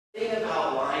thing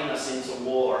about lying us into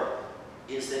war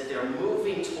is that they're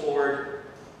moving toward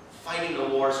fighting the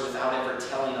wars without ever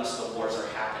telling us the wars are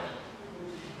happening.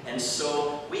 And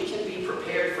so we can be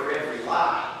prepared for every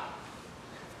lie.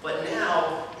 But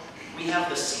now we have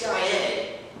the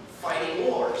CIA fighting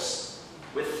wars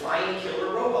with flying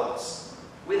killer robots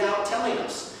without telling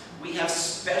us. We have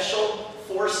special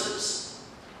forces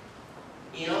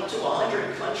in up to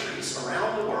 100 countries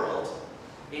around the world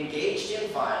engaged in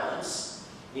violence,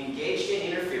 engaged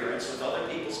in interference with other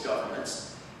people's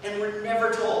governments, and we're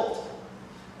never told.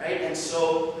 Right? And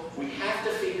so we have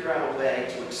to figure out a way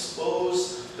to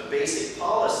expose the basic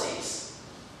policies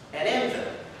and end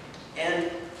them.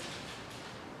 And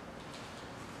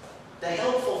the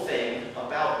helpful thing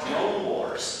about drone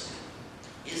wars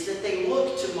is that they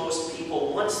look to most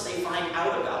people, once they find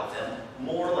out about them,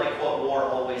 more like what war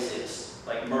always is,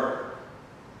 like murder.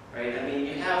 Right? I mean,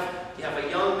 you have a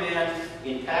young man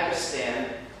in Pakistan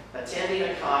attending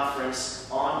a conference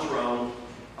on drone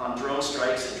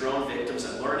strikes and drone victims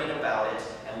and learning about it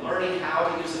and learning how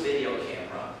to use a video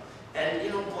camera. And,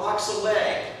 blocks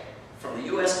away from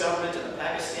the US government and the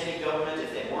Pakistani government,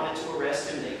 if they wanted to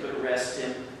arrest him, they could arrest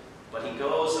him. But he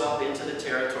goes up into the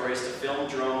territories to film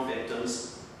drone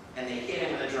victims, and they hit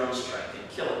him with a drone strike and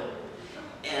kill him.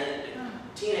 And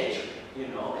teenager,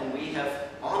 and we have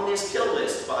on this kill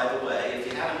list, by the way, if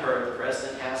you haven't heard, the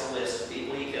president has a list of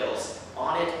people he kills.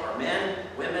 On it are men,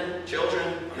 women,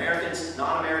 children, Americans,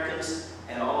 non-Americans,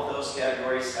 and all of those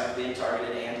categories have been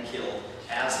targeted and killed,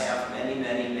 as have many,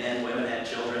 many men, women, and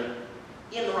children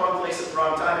in the wrong place at the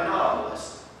wrong time and not on the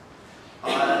list.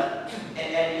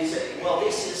 And you say, well,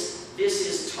 this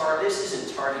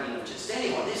isn't targeting of just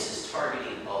anyone. This is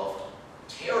targeting of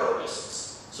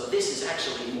terrorists. So this is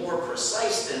actually more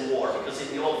precise than war, because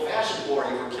in the old-fashioned war,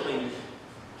 you were killing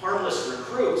harmless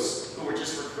recruits who were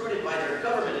just recruited by their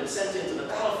government and sent into the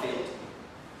battlefield.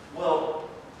 Well,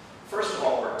 first of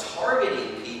all, we're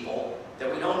targeting people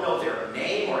that we don't know their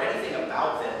name or anything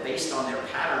about them based on their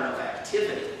pattern of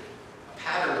activity, a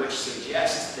pattern which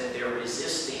suggests that they're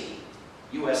resisting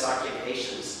US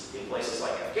occupations in places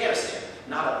like Afghanistan,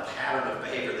 not a pattern of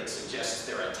behavior that suggests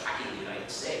they're attacking the United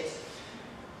States.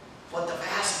 But the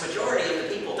vast majority of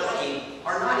the people dying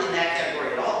are not in that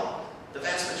category at all. The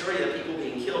vast majority of the people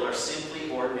being killed are simply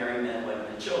ordinary men, women,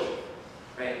 and children.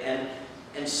 Right?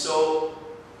 And so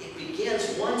it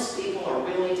begins, once people are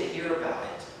willing to hear about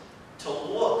it, to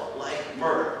look like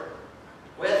murder.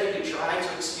 Whether you try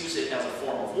to excuse it as a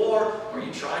form of war, or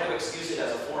you try to excuse it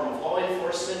as a form of law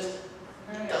enforcement,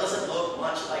 it doesn't look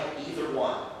much like either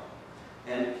one.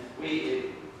 And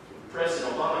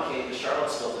President Obama came to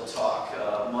Charlottesville to talk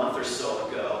a month or so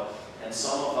ago, and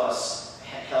some of us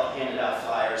handed out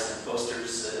flyers and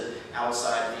posters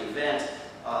outside the event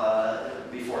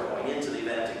before going into the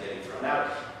event and getting thrown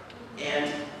out.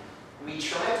 And we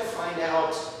tried to find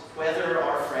out whether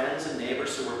our friends and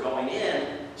neighbors who were going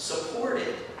in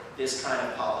supported this kind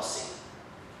of policy.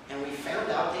 And we found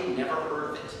out they'd never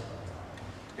heard of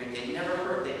it. They'd never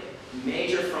heard it.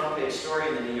 Major front page story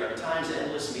in the New York Times,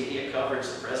 endless media coverage.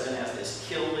 The president has this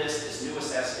kill list, this new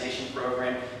assassination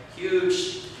program,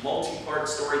 huge multi-part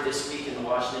story this week in the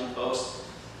Washington Post.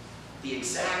 The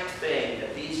exact thing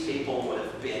that these people would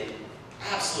have been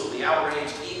absolutely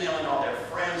outraged, emailing all their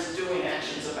friends, doing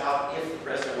actions about if the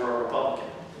president were a Republican.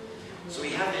 So we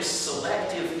have this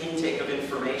selective intake of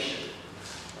information,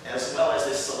 as well as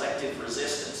this selective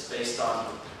resistance based on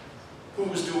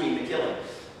who's doing the killing.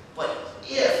 But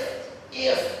if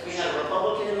we had a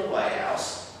Republican in the White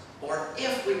House, or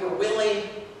if we were willing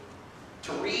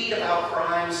to read about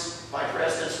crimes by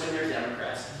presidents when they're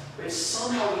Democrats, if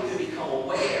somehow we could become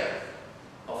aware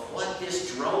of what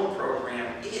this drone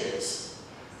program is,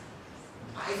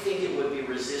 I think it would be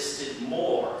resisted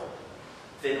more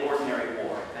than ordinary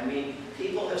war. I mean,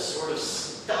 people have sort of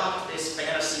stopped this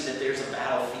fantasy that there's a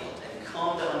battlefield and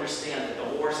come to understand that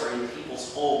the wars are in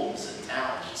people's homes and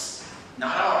towns,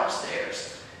 not ours,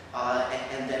 theirs.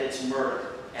 And that it's murder.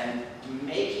 And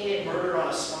making it murder on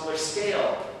a smaller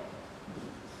scale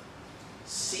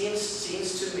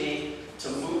seems to me to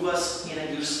move us in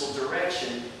a useful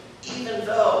direction, even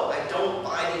though I don't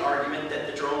buy the argument that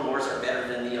the drone wars are better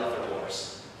than the other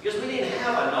wars. Because we didn't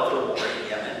have another war in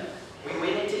Yemen. We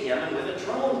went into Yemen with a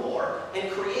drone war and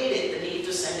created the need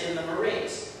to send in the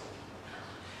Marines.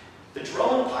 The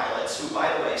drone pilots, who,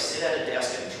 by the way, sit at a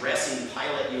desk and dress in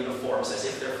pilot uniforms as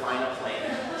if they're flying a plane,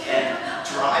 and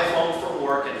drive home from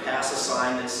work and pass a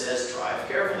sign that says, drive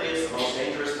carefully, it's the most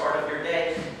dangerous part of your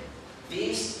day.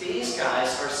 These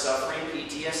guys are suffering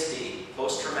PTSD,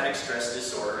 post-traumatic stress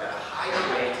disorder, at a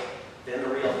higher rate than the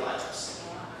real pilots.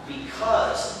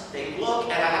 Because they look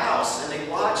at a house and they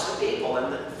watch the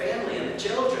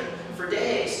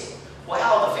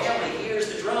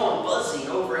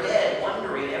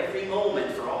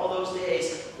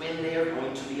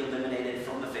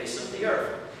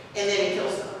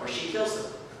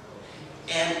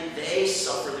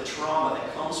suffer the trauma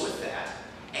that comes with that.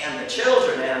 And the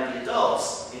children and the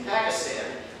adults in Pakistan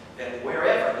and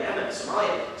wherever, Yemen,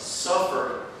 Somalia,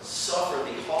 suffer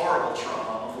the horrible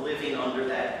trauma of living under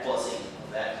that buzzing,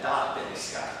 that dot in the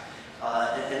sky.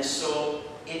 And so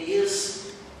it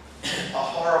is a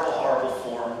horrible, horrible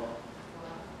form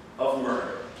of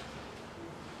murder.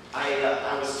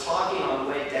 I was talking on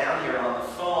the way down here on the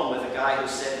phone with a guy who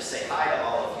said to say hi to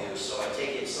all of you, so I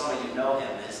take it some of you know him.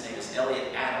 His name is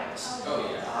Elliot Adams. Oh,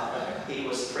 yeah. He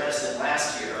was president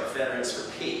last year of Veterans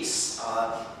for Peace.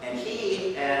 And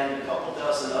he and a couple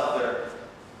dozen other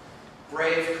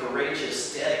brave,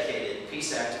 courageous, dedicated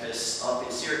peace activists up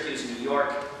in Syracuse, New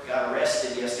York, got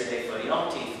arrested yesterday for the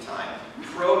umpteenth time,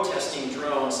 protesting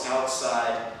drones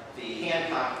outside the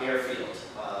Hancock airfield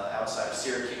outside of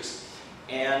Syracuse.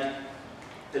 And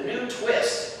the new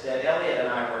twist that Elliot and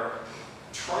I were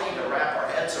trying to wrap our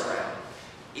heads around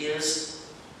is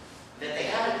that they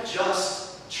haven't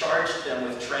just charged them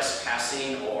with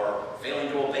trespassing or failing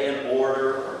to obey an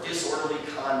order or disorderly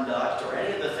conduct or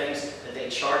any of the things that they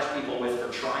charge people with for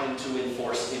trying to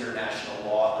enforce international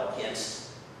law against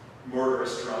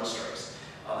murderous drone strikes.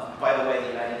 By the way, the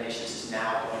United Nations is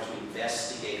now going to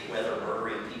investigate whether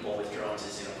murdering people with drones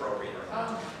is inappropriate or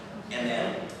not. And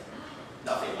then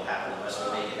nothing will happen unless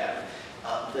we make it happen.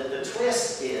 The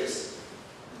twist is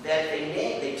that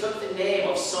they took the name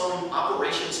of some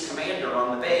operations commander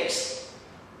on the base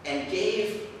and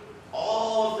gave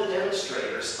all of the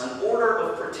demonstrators an order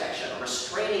of protection, a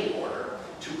restraining order,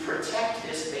 to protect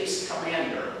this base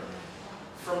commander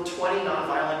from 20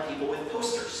 nonviolent people with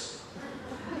posters.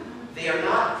 They are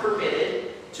not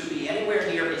permitted to be anywhere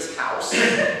near his house,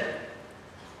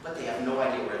 but they have no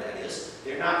idea where that is.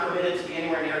 They're not permitted to be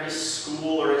anywhere near his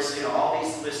school or his, all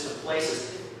these lists of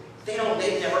places. They've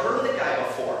never heard of the guy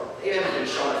before. They haven't been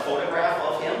shown a photograph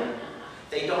of him.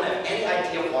 They don't have any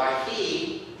idea why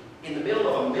he, in the middle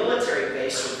of a military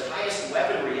base with the highest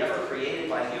weaponry ever created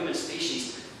by the human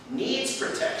species, needs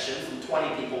protection from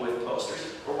 20 people with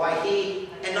posters, or why he,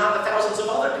 and not the thousands of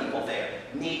other people there,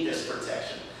 need this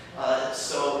protection.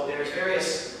 So there's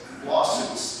various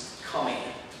lawsuits coming,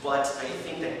 but I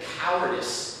think the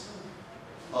cowardice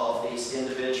of these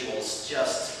individuals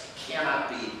just cannot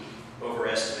be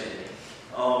overestimated.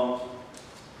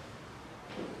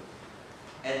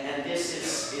 And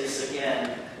this is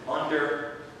again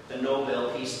under the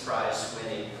Nobel Peace Prize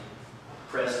winning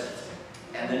president.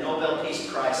 And the Nobel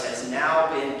Peace Prize has now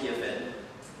been given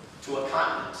to a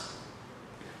continent.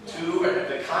 To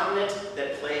the continent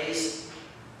that plays,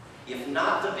 if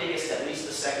not the biggest, at least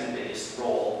the second biggest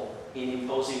role in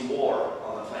imposing war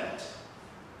on the planet.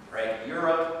 Right?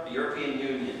 Europe, the European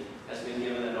Union, has been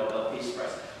given the Nobel Peace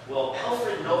Prize. Well,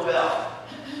 Alfred Nobel,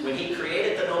 when he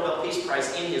created the Nobel Peace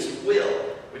Prize in his will,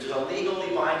 which is a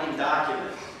legally binding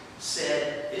document,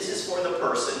 said, this is for the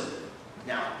person,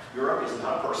 now, Europe is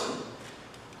not a person,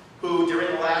 who during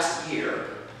the last year,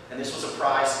 and this was a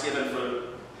prize given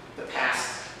for the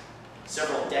past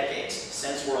several decades,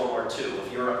 since World War II,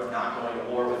 of Europe not going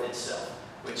to war with itself,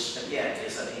 which again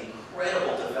is an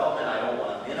incredible development. I don't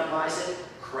want to minimize it.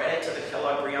 Credit to the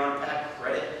Kellogg-Briand Pact,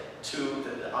 credit to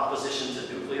the opposition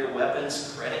to nuclear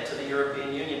weapons, credit to the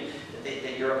European Union,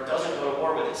 that Europe doesn't go to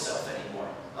war with itself anymore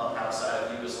outside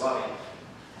of Yugoslavia.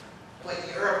 But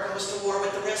Europe goes to war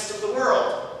with the rest of the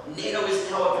world. NATO is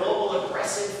now a global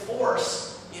aggressive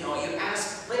force. You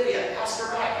ask Libya, ask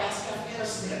Iraq, ask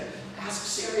Afghanistan, ask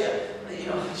Syria.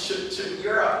 Should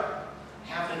Europe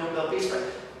have the Nobel Peace Prize?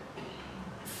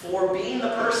 For being the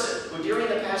person who during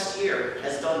the past year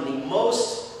has done the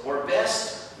most or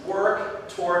best work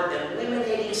toward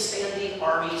eliminating standing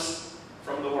armies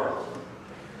from the world.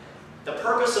 The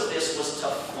purpose of this was to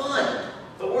fund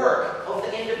the work of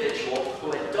the individual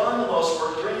who had done the most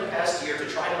work during the past year to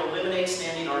try to eliminate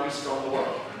standing armies from the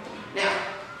world. Now,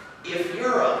 if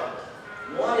Europe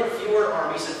wanted fewer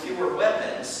armies and fewer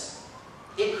weapons,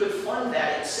 it could fund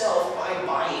that itself by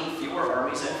buying fewer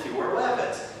armies and fewer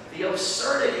weapons. The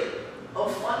absurdity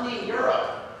of funding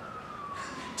Europe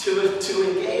to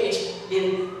engage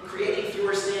in creating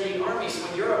fewer standing armies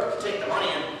when Europe could take the money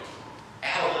and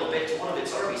add a little bit to one of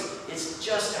its armies, it's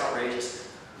just outrageous.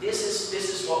 This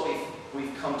is what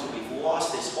we've come to. We've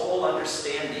lost this whole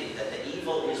understanding that the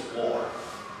evil is war,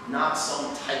 not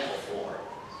some type of war.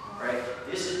 Right?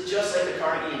 This is just like the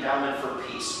Carnegie Endowment for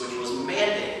Peace, which was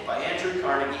mandated by Andrew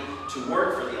Carnegie to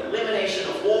work for the elimination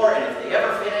of war, and if they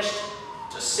ever finished,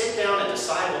 to sit down and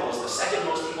decide what was the second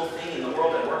most evil thing in the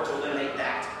world and work to eliminate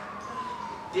that.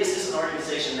 This is an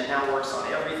organization that now works on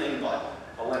everything but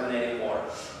eliminating war.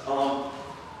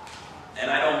 And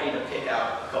I don't mean to pick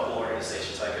out a couple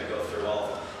organizations. I could go through all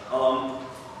of them.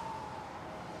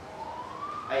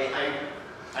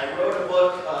 I wrote a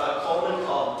book, Coleman,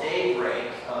 called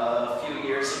Daybreak a few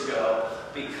years ago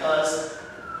because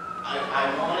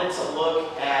I wanted to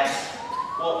look at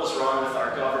what was wrong with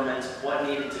our government, what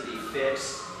needed to be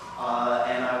fixed,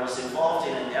 and I was involved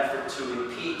in an effort to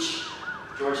impeach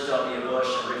George W. Bush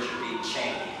and Richard B.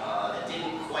 Cheney. That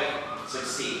didn't quite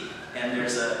succeed. And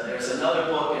there's another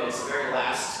book, and it's the very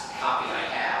last copy I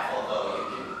have, although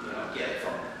you can get it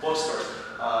from bookstores,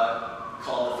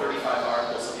 called The 35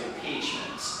 Articles of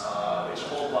Impeachment, which a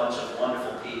whole bunch of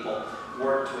wonderful people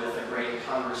worked with a great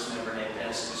Congress member named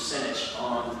Dennis Kucinich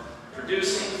on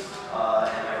producing,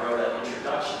 and I wrote an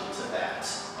introduction to that.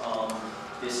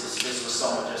 This was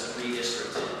somewhat just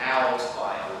redistricted out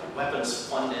by a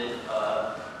weapons-funded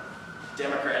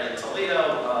Democrat in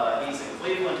Toledo. He's in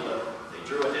Cleveland, but they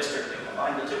drew a district, they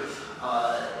combined the two.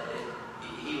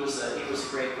 He was a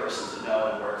great person to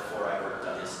know and work for. I worked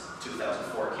on his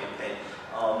 2004 campaign.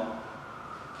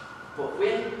 But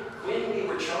when we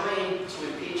were trying to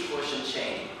impeach Bush and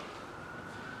Cheney,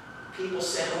 people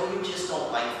said, "Oh, you just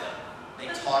don't like them. They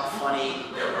talk funny.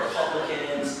 They're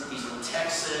Republicans. He's from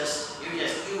Texas.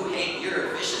 You hate. You're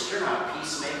vicious. You're not a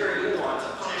peacemaker. You want to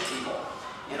punish people."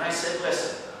 And I said,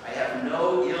 "Listen, I have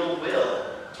no ill will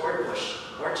toward Bush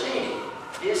or Cheney.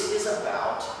 This is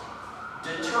about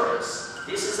deterrence.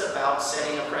 This is about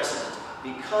setting a precedent.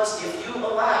 Because if you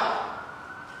allow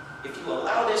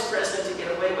this president to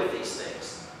get away with these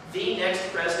things, the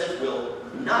next president will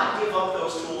not give up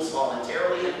those tools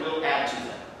voluntarily and will add to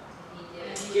them.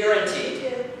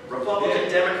 Guaranteed. Republican,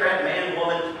 Democrat, man,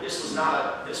 woman, this was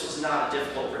not a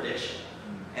difficult prediction.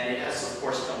 And it has, of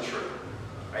course, come true.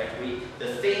 Right?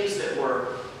 The things that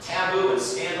were taboo and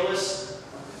scandalous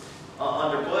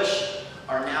under Bush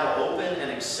are now open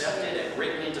and accepted and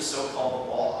written into so-called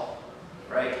law.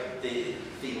 Right? The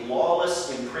lawless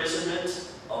imprisonment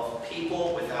of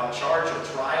people without charge or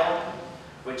trial,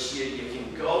 which you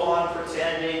can go on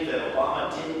pretending that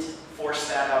Obama didn't force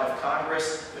that out of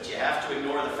Congress, but you have to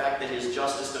ignore the fact that his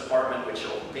Justice Department, which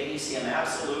obeys him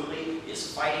absolutely,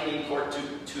 is fighting in court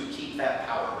to keep that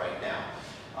power right now.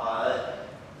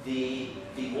 The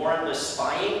warrantless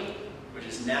spying, which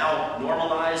is now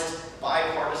normalized,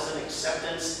 bipartisan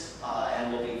acceptance,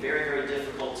 and will be very, very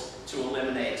difficult to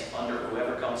eliminate under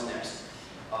whoever comes next.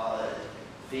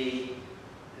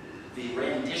 The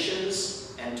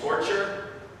renditions and torture,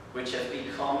 which have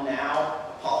become now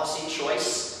a policy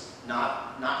choice,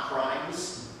 not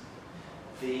crimes.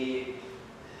 The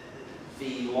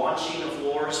launching of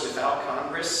wars without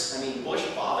Congress. I mean, Bush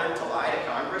bothered to lie to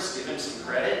Congress, give him some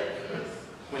credit.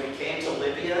 When it came to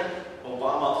Libya,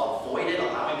 Obama avoided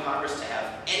allowing Congress to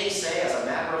have any say as a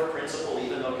matter of principle,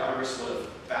 even though Congress would have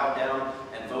bowed down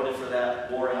and voted for that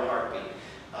war in a heartbeat.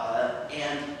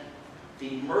 And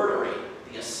the murdering,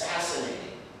 the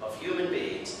assassinating of human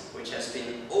beings, which has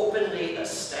been openly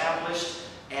established,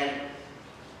 and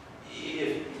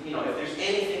if there's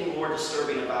anything more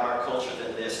disturbing about our culture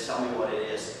than this, tell me what it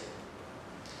is.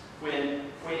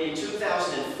 When in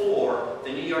 2004, the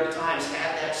New York Times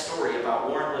had that story about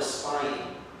warrantless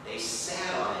spying, they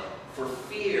sat on it for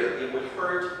fear it would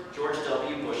hurt George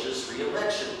W. Bush's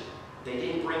re-election. They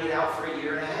didn't bring it out for a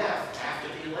year and a half after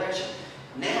the election.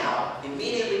 Now,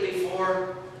 immediately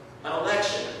before an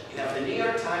election, you have the New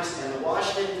York Times and the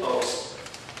Washington Post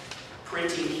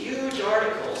printing huge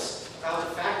articles about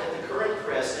the fact that the current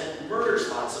president murders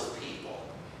lots of people,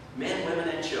 men, women,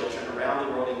 and children around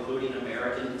the world, including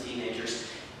American teenagers.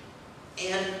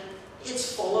 And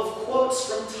it's full of quotes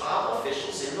from top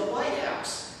officials in the White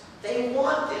House. They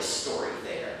want this story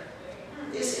there.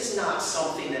 This is not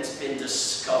something that's been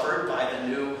discovered by the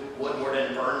new Woodward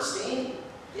and Bernstein.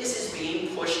 This is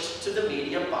being pushed to the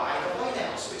media by the White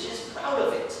House, which is proud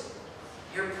of it.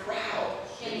 You're proud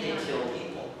that they kill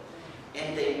people.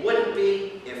 And they wouldn't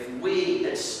be if we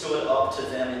had stood up to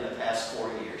them in the past 4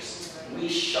 years. We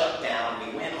shut down,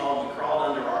 we went home, we crawled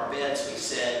under our beds, we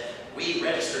said, we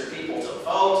registered people to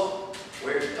vote,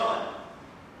 we're done.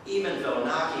 Even though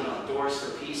knocking on doors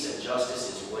for peace and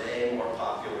justice is way more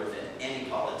popular than any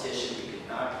politician you could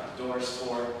knock on doors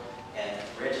for, and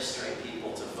registering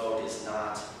people to vote is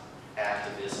not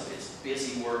activism. It's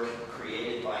busy work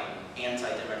created by an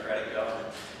anti-democratic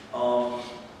government.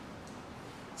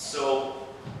 So,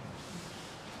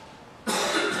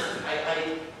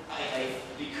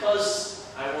 because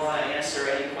I want to answer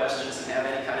any questions and have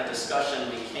any kind of discussion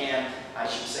we can, I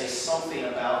should say something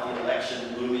about the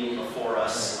election looming before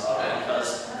us,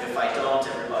 because if I don't,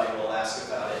 everybody will ask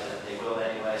about it, and they will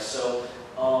anyway. So,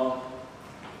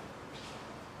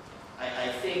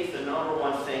 I think the number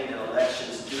one thing that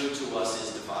elections do to us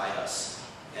is divide us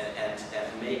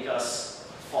and make us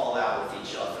fall out with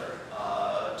each other,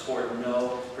 toward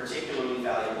no particularly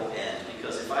valuable end.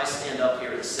 Because if I stand up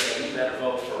here and say, you better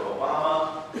vote for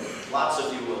Obama, lots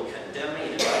of you will condemn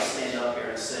me. And if I stand up here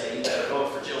and say, you better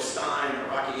vote for Jill Stein or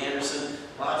Rocky Anderson,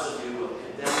 lots of you will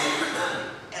condemn me.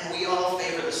 And we all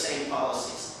favor the same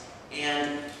policies.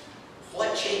 And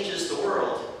what changes the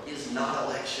world is not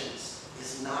elections.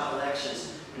 Is not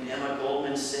elections. When Emma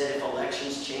Goldman said if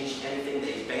elections changed anything,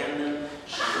 they'd ban them,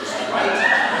 she was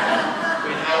right.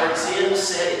 When Howard Zinn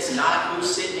said it's not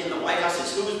who's sitting in the White House,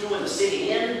 it's who's doing the sitting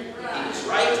in, he was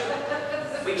right.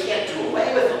 We can't do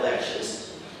away with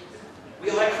elections. We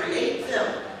ought to create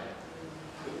them.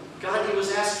 Gandhi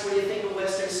was asked, what do you think of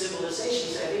Western civilization?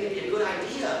 He said, I think it'd be a good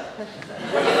idea.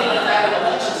 What do you think about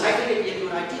elections? I think it'd be a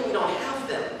good idea. We don't have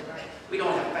them. We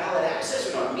don't have ballot access.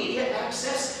 We don't have media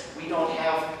access. We don't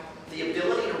have the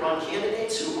ability to run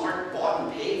candidates who aren't bought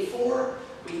and paid for.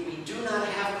 We do not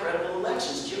have credible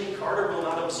elections. Jimmy Carter will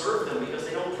not observe them because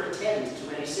they don't pretend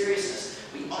to any seriousness.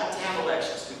 We ought to have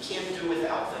elections. We can't do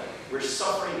without them. We're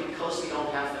suffering because we don't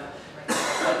have them.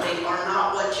 But they are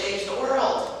not what changed the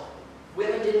world.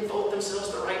 Women didn't vote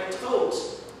themselves the right to vote.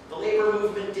 The labor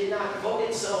movement did not vote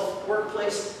itself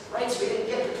workplace rights. We didn't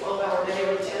get the 12-hour day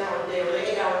or the 10-hour day or the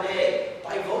 8-hour day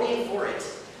by voting for it.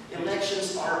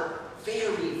 Elections are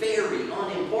very, very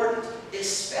unimportant,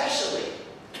 especially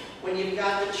when you've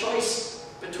got the choice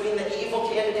between the evil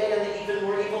candidate and the even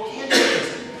more evil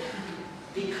candidate.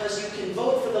 Because you can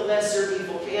vote for the lesser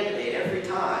evil candidate every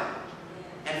time.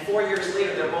 And 4 years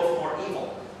later, they're both more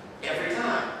evil. Every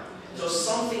time. So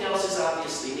something else is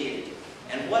obviously needed.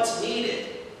 And what's needed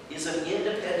is an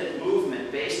independent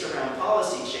movement based around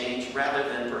policy change rather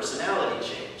than personality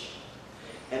change.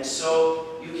 And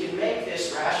so you can make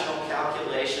this rational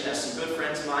calculation, as some good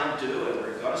friends of mine do, and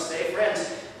we're going to stay friends,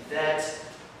 that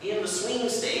in the swing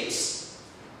states,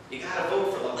 you got to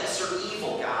vote for the lesser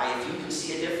evil guy if you can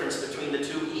see a difference between the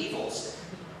two evils.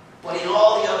 But in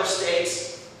all the other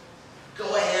states,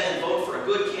 go ahead and vote for a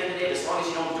good candidate as long as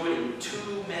you don't do it in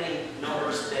too many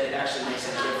numbers that it actually makes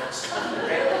a difference.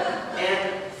 Right?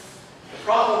 And the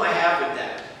problem I have with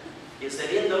that is that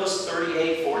in those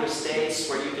 38, 40 states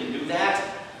where you can do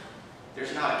that,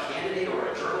 there's not a candidate or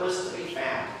a journalist to be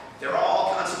found. They're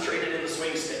all concentrated in the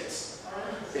swing states.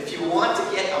 If you want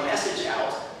to get a message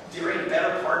out during the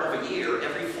better part of a year,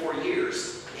 every 4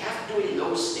 years, you have to do it in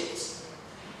those states.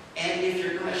 And if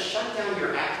you're going to shut down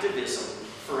your activism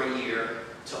for a year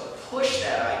to push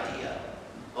that idea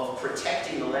of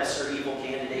protecting the lesser evil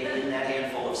candidate in that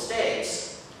handful of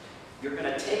states, you're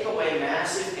going to take away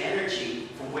massive energy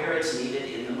from where it's needed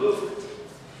in the movement.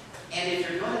 And if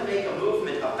you're going to make a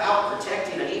movement about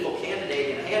protecting an evil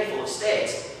candidate in a handful of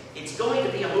states, it's going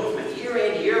to be a movement year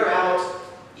in, year out,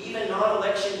 even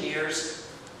non-election years,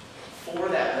 for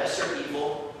that lesser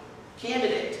evil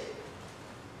candidate.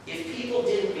 If people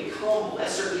didn't become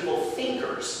lesser evil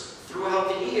thinkers throughout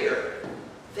the year,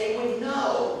 they would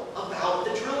know about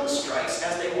the drone strikes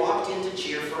as they walked in to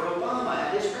cheer for Obama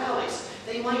at his rallies.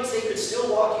 They could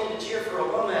still walk in to cheer for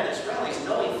Obama at his rallies,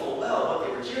 knowing full well what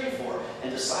they were cheering for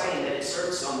and deciding that it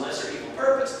served some lesser evil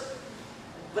purpose.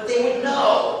 But they would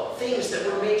know things that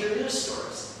were major news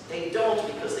stories. They don't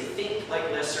because they think like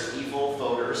lesser evil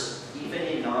voters, even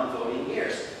in non-voting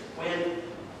years.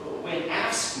 When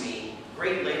Ask Me,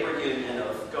 great labor union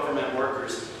of government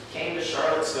workers, came to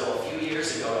Charlottesville a few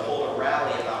years ago to hold a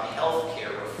rally about health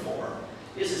care reform.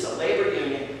 This is a labor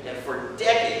union that for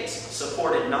decades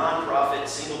supported non-profit,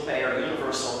 single-payer,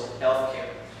 universal health care.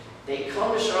 They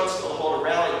come to Charlottesville to hold a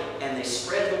rally, and they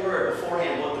spread the word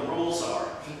beforehand what the rules are.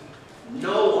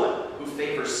 No one who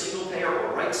favors single-payer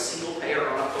or writes single-payer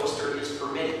on a poster is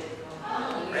permitted.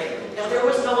 Right? Now, there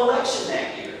was no election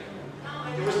that year.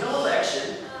 There was no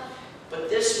election, but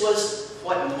this was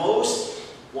what most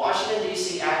Washington,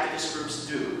 D.C. activist groups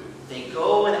do. They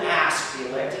go and ask the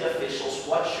elected officials,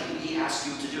 what should we ask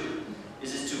you to do?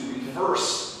 Is it to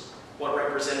reverse what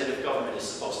representative government is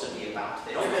supposed to be about?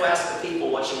 They don't go ask the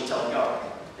people, what should we tell the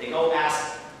government? They go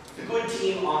ask the good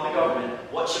team on the government,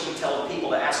 what should we tell the people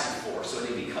to ask you for? So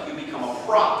you become a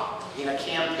prop in a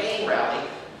campaign rally,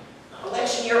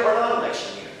 election year or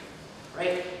non-election year,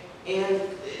 right?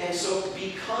 And so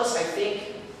because I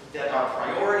think that our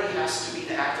priority has to be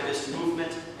the activist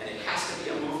movement, and it has to be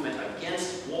a movement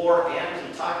against war and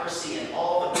plutocracy and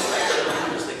all the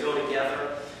directions that go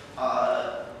together,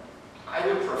 I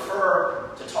would prefer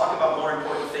to talk about more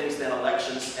important things than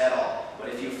elections at all. But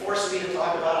if you force me to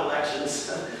talk about elections,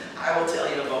 I will tell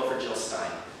you to vote for Jill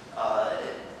Stein.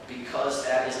 Because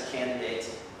that is a candidate,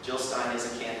 Jill Stein is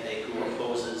a candidate who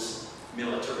opposes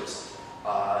militarism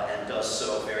and does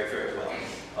so very, very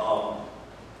well.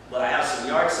 But I have some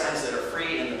yard signs that are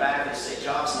free in the back that say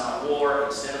 "Jobs Not War"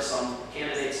 instead of some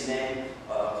candidate's name.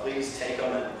 Please take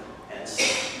them and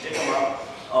stick them up.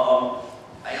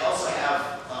 I also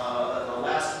have the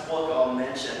last book I'll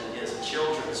mention is a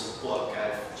children's book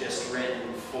I've just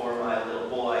written for my little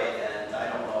boy, and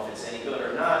I don't know if it's any good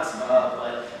or not,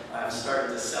 but I'm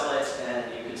starting to sell it,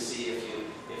 and you can see if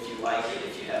you like it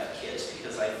if you have kids,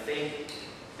 because I think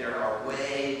there are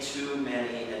way too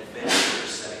many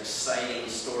adventures and exciting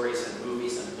stories and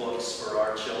movies and books for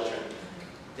our children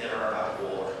that are about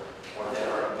war or that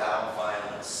are about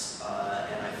violence,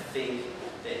 and I think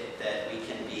that we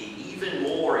can be even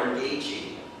more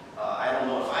engaging. I don't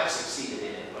know if I've succeeded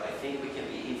in it, but I think we can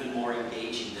be even more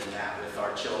engaging than that with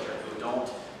our children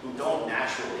who don't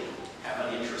naturally have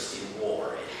an interest in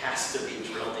war. It has to be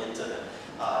drilled into them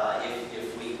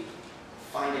if we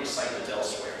find excitement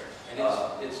elsewhere. And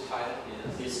its title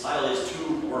is? Its title is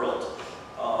Two World.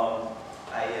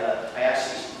 I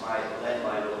actually led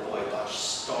my little boy watch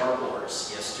Star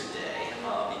Wars yesterday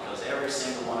because every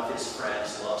single one of his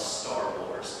friends loves Star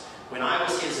Wars. When I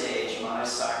was his age, my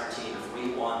soccer team, if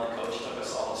we won, the coach took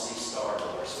us all to see Star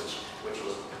Wars, which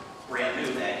was brand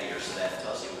new that year, so that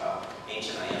tells you how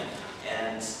ancient I am.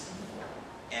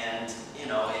 And you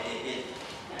know, I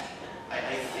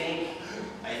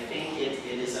think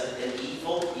it is an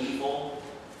evil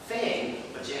thing,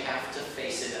 but you have to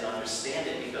face it and understand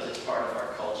it because it's part of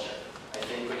our culture. I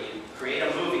think when you create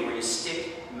a movie where you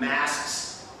stick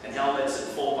masks and helmets and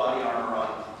full body armor on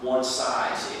one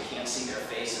side so you can't see their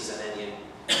faces and then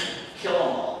you kill them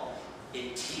all,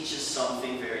 it teaches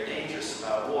something very dangerous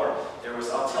about war.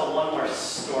 I'll tell one more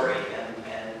story,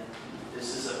 and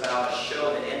this is about a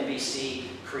show that NBC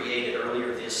created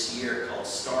earlier this year called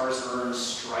Stars Earn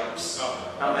Stripes.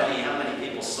 How many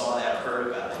people saw that or heard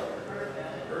about it?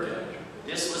 Heard it.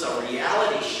 This was a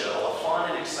reality show, a fun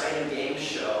and exciting game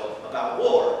show about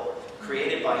war,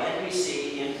 created by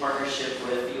NBC in partnership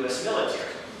with the U.S.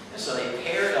 military. And so they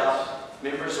paired up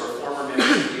members or former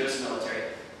members of the U.S. military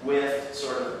with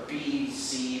sort of B,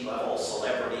 C level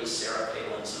celebrities, Sarah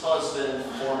Palin's husband,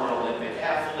 former Olympic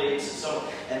athletes, and so on.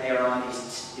 And they are on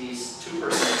these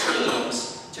two-person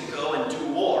teams to go and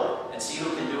do war and see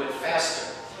who can do it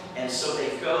faster. And so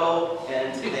they go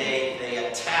and they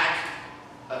attack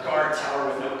a guard tower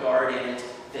with no guard in it.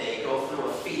 They go through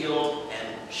a field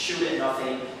and shoot at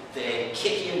nothing. They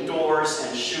kick in doors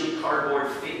and shoot cardboard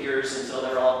figures until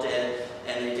they're all dead.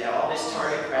 And they do all this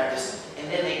target practice. And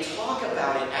then they talk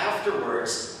about it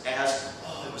afterwards as,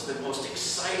 oh, it was the most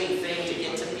exciting thing to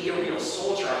get to be a real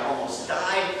soldier. I almost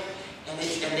died. And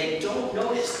they don't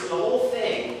notice through the whole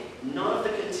thing, none of the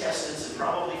contestants and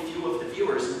probably few of the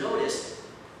viewers noticed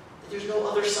that there's no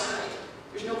other side.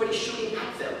 There's nobody shooting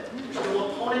at them. There's no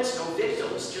opponents, no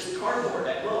victims, just cardboard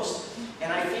at most.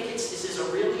 And I think this is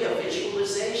really a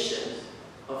visualization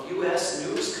of U.S.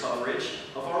 news coverage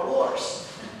of our wars,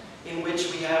 in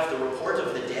which we have the report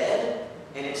of the dead,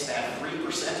 and it's that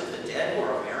 3% of the dead who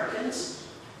are Americans.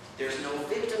 There's no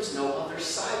victims, no other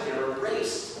side. They're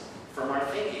erased from our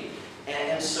thinking.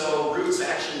 And so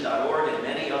RootsAction.org and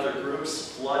many other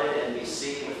groups flooded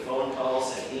NBC with phone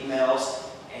calls and emails,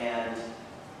 and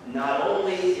not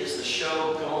only is the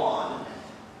show gone,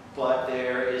 but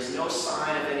there is no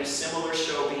sign of any similar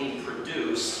show being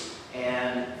produced,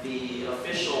 and the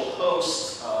official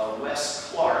host,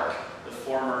 Wes Clark, the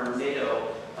former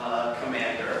NATO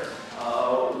commander,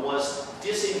 was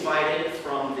disinvited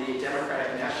from the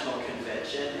Democratic National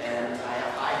Convention, and I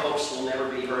have high hopes will never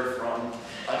be heard from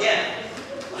again.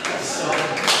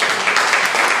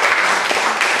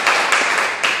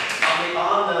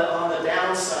 On the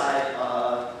downside,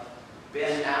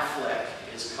 Ben Affleck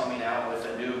is coming out with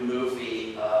a new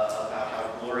movie about how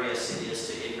glorious it is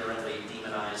to ignorantly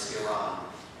demonize Iran.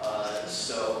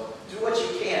 So do what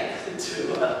you can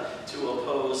to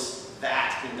oppose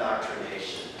that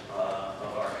indoctrination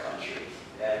of our country.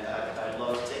 And I'd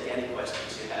love to take any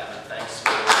questions you have. And thanks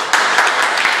for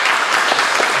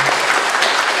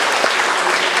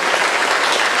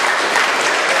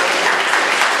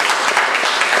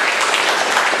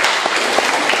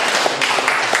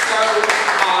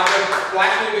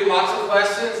likely to be lots of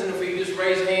questions, and if we just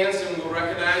raise hands, and we'll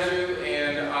recognize you.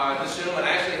 And this gentleman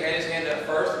actually had his hand up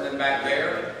first, and then back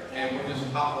there, and we'll just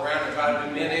hop around and try to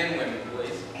do men and women,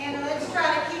 please. And let's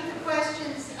try to keep the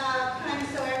questions kind of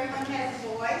so everyone has a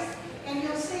voice. And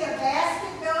you'll see a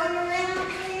basket going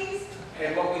around, please.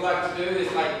 And what we like to do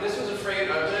is, like, this was a free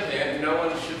event. No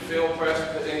one should feel pressed to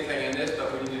put anything in this,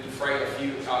 but we need to defray a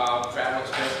few travel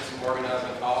expenses and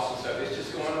organizing costs. And so it's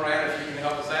just going around. If you can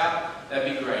help us out,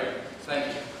 that'd be great. Thank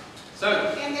you. So,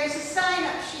 and there's a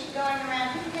sign-up sheet going around.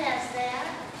 Who has that?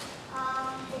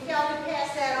 If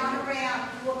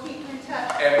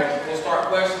And we'll start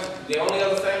questions. The only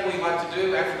other thing we'd like to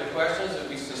do after the questions is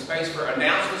be some space for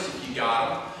announcements if you got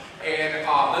them. And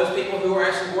those people who are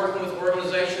actually working with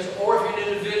organizations, or if you're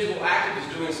an individual activist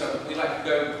doing something, we'd like to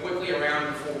go quickly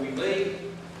around before we leave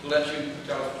to let you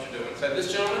tell us what you're doing. So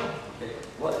this gentleman. Okay.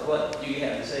 What do you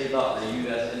have to say about the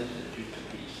U.S. Institute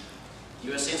of Peace?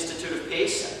 U.S. Institute of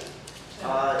Peace?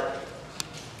 I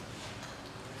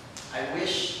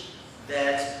wish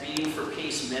that being for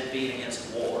peace meant being against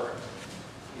war.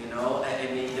 You know, I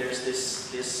mean, there's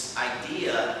this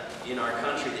idea in our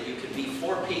country that you can be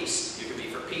for peace. You can be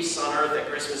for peace on earth at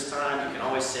Christmas time. You can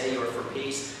always say you're for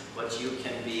peace, but you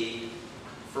can be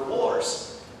for wars.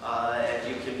 And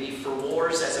you can be for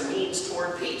wars as a means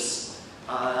toward peace.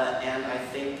 And I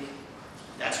think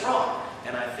that's wrong.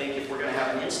 And I think if we're going to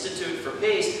have an Institute for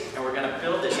Peace, and we're going to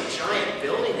build this giant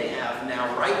building they have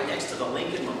now right next to the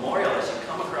Lincoln Memorial as you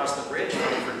come across the bridge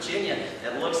from Virginia,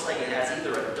 that looks like it has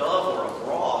either a dove or a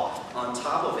graw on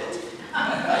top of it.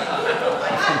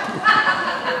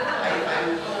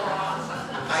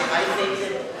 I think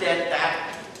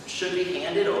that should be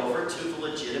handed over to the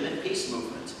legitimate peace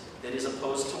movement that is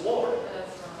opposed to war.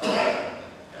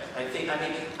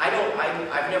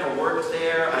 I've never worked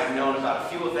there. I've known about a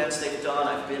few events they've done.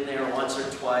 I've been there once or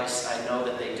twice. I know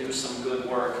that they do some good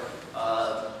work,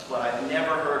 but I've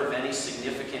never heard of any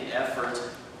significant effort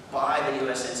by the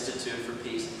U.S. Institute for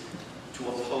Peace to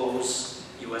oppose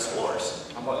U.S. wars.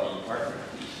 How about the Department of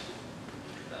Peace? Is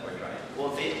that what you're trying?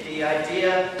 Well, the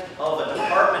idea of a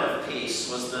Department of Peace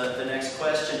was the next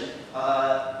question.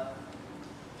 I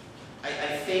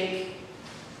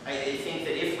think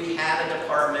that if we had a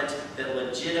department that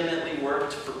legitimately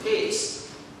worked for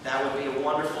peace, that would be a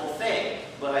wonderful thing.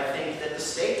 But I think that the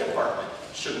State Department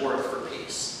should work for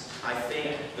peace. I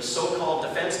think the so-called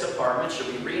Defense Department should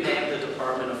be renamed the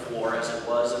Department of War, as it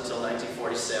was until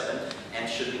 1947, and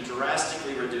should be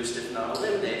drastically reduced, if not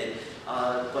eliminated.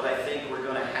 But I think we're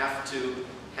going to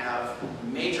have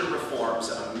major reforms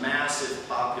and a massive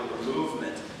popular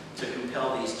movement to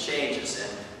compel these changes. And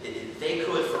they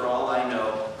could, for all I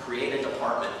know, create a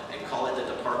department and call it the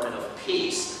Department of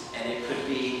Peace, and it could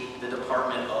be the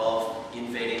Department of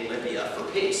Invading Libya for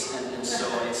Peace. And so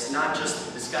it's not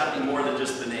just, it's got to be more than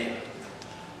just the name.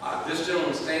 This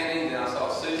gentleman standing, then I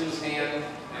saw Susan's hand,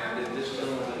 and then this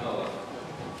gentleman in Nola.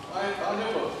 I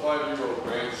have a 5-year-old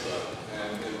grandson,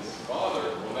 and his father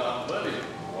will not let him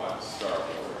watch Star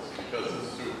Wars because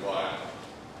it's too violent.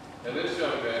 And this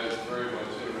young man is very much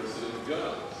interested in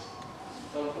guns.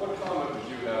 What comment would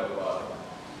you have about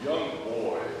young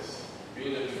boys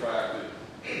being attracted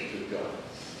to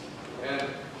guns? And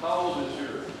how old is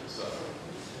your son?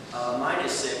 Mine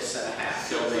is 6.5,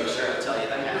 so I'll make sure to tell you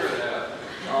that.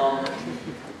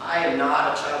 I am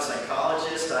not a child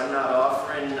psychologist. I'm not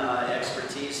offering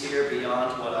expertise here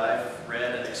beyond what I've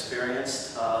read and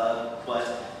experienced, but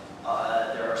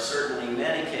there are certainly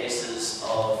many cases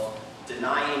of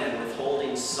denying and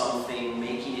withholding something,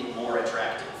 making it more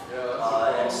attractive.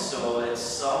 And so at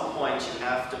some point you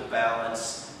have to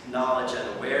balance knowledge and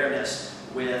awareness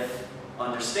with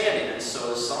understanding. And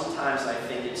so sometimes I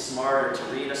think it's smarter to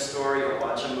read a story or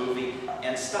watch a movie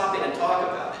and stop it and talk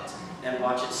about it and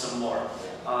watch it some more.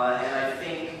 And I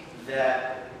think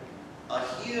that a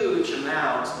huge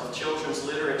amount of children's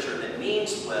literature that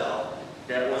means well,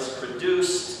 that was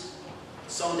produced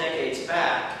some decades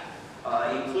back,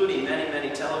 including many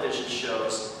television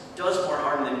shows, does more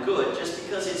harm than good, just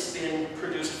because it's been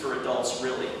produced for adults,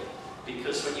 really.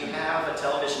 Because when you have a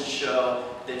television show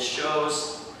that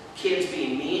shows kids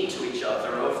being mean to each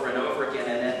other over and over again,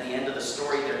 and at the end of the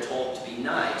story they're told to be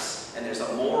nice, and there's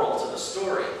a moral to the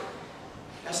story,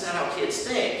 that's not how kids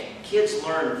think. Kids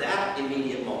learn that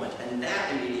immediate moment, and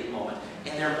that immediate moment,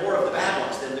 and there are more of the bad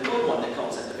ones than the good one that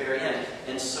comes at the very end.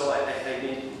 And so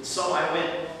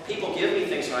people give me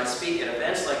things when I speak at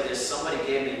events like this. Somebody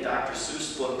gave me a Dr.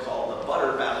 Seuss book called The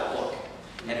Butter Battle Book.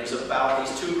 And it was about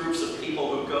these two groups of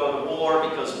people who go to war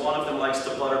because one of them likes to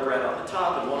butter bread on the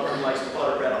top and one of them likes to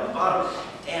butter bread on the bottom.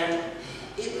 And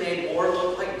it made war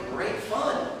look like great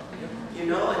fun. You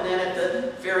know, and then at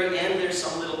the very end there's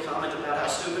some little comment about how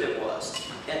stupid it was.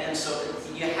 And so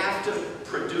you have to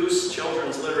produce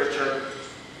children's literature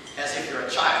as if you're a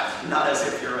child, not as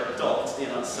if you're an adult, you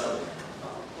know, so.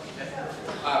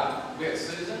 We have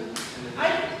Susan.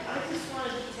 I just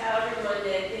wanted to tell everyone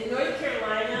that in North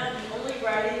Carolina, the only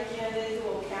writing candidate who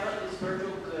will count is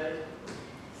Virgil Good.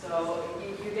 So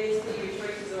you basically, your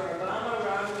choices are Obama,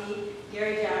 Romney,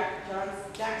 Gary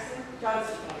Johnson,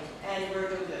 and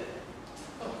Virgil Good.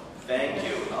 Thank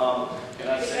you. Can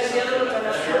I say Because the other ones are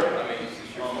not something? sure. I mean,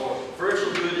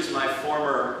 Virgil Good is my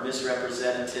former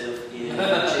misrepresentative in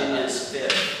Virginia's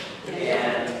 5th.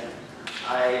 And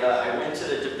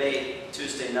debate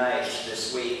Tuesday night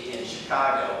this week in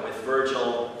Chicago with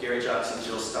Virgil, Gary Johnson,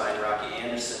 Jill Stein, Rocky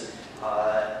Anderson,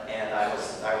 and I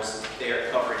was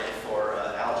there covering it for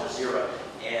Al Jazeera,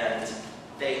 and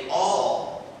they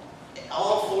all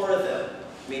four of them,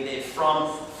 I mean,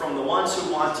 from the ones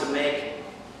who want to make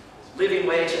living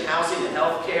wage and housing and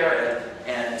health care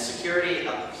and security,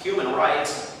 human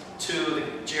rights, to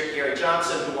Gary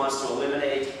Johnson, who wants to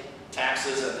eliminate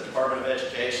taxes at the Department of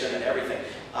Education and everything.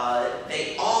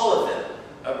 They all of them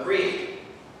agreed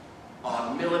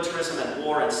on militarism and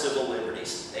war and civil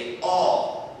liberties. They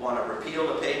all want to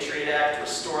repeal the Patriot Act,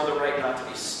 restore the right not to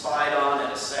be spied on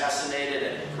and assassinated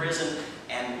and imprisoned,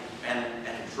 and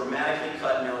dramatically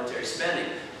cut military spending.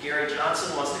 Gary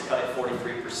Johnson wants to cut it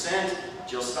 43%.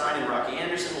 Jill Stein and Rocky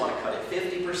Anderson want to cut it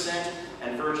 50%,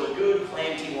 and Virgil Goode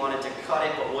claimed he wanted to cut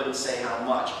it but wouldn't say how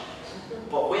much.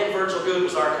 But when Virgil Goode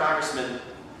was our congressman,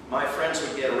 my friends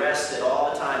would get arrested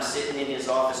all the time sitting in his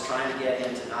office trying to get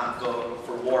him to not go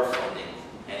for war funding,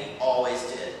 and he always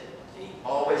did. He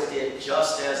always did,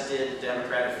 just as did the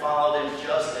Democrat who followed him,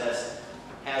 just as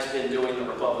has been doing the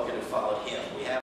Republican who followed him. We have